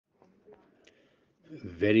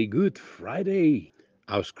Very good. Friday.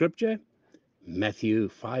 Our scripture, Matthew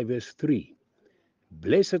 5, verse 3.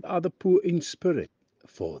 Blessed are the poor in spirit,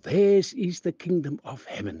 for theirs is the kingdom of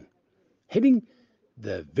heaven. Heading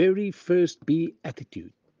the very first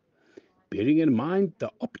beatitude, bearing in mind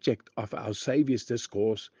the object of our Saviour's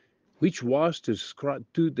discourse, which was to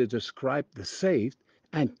describe the saved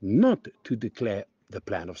and not to declare the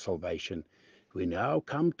plan of salvation. We now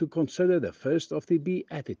come to consider the first of the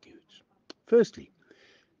beatitudes. Firstly,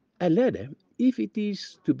 a ladder, if it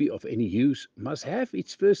is to be of any use, must have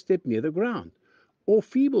its first step near the ground, or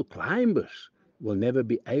feeble climbers will never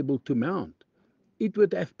be able to mount. It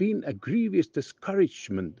would have been a grievous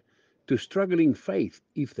discouragement to struggling faith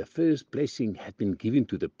if the first blessing had been given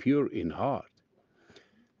to the pure in heart.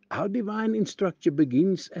 Our divine instruction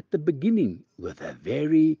begins at the beginning with a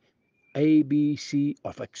very ABC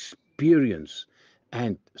of experience,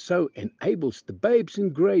 and so enables the babes in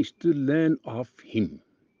grace to learn of Him.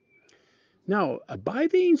 Now, by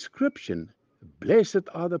the inscription, blessed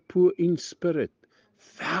are the poor in spirit,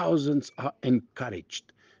 thousands are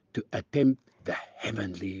encouraged to attempt the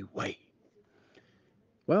heavenly way.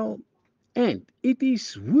 Well, and it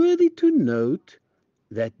is worthy to note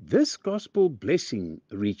that this gospel blessing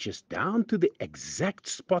reaches down to the exact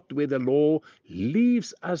spot where the law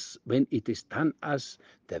leaves us when it is done us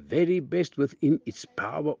the very best within its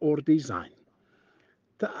power or design.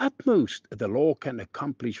 The utmost the law can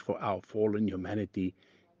accomplish for our fallen humanity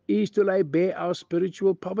is to lay bare our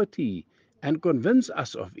spiritual poverty and convince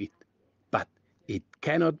us of it. But it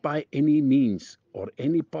cannot by any means or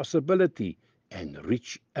any possibility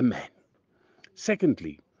enrich a man.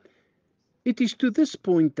 Secondly, it is to this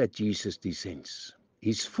point that Jesus descends.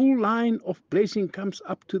 His full line of blessing comes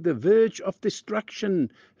up to the verge of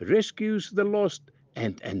destruction, rescues the lost,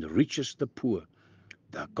 and enriches the poor.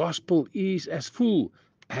 The gospel is as full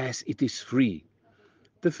as it is free.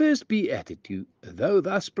 The first beatitude, though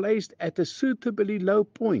thus placed at a suitably low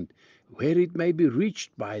point, where it may be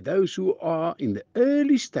reached by those who are in the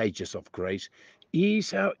early stages of grace,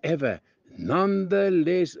 is, however,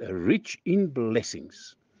 nonetheless rich in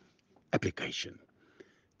blessings. Application.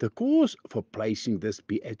 The cause for placing this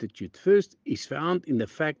beatitude first is found in the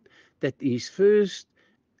fact that it is first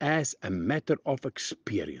as a matter of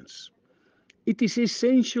experience. It is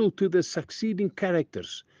essential to the succeeding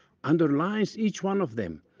characters, underlines each one of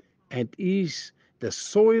them, and is the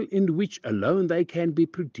soil in which alone they can be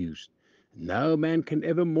produced. No man can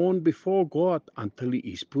ever mourn before God until he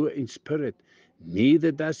is poor in spirit,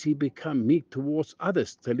 neither does he become meek towards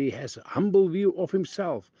others till he has a humble view of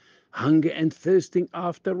himself. Hunger and thirsting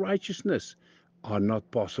after righteousness are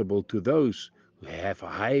not possible to those who have a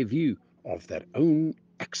high view of their own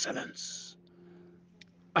excellence.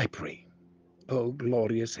 I pray. Oh,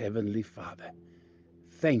 glorious Heavenly Father,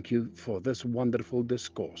 thank you for this wonderful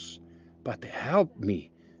discourse, but help me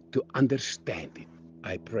to understand it.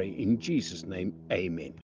 I pray in Jesus' name, amen.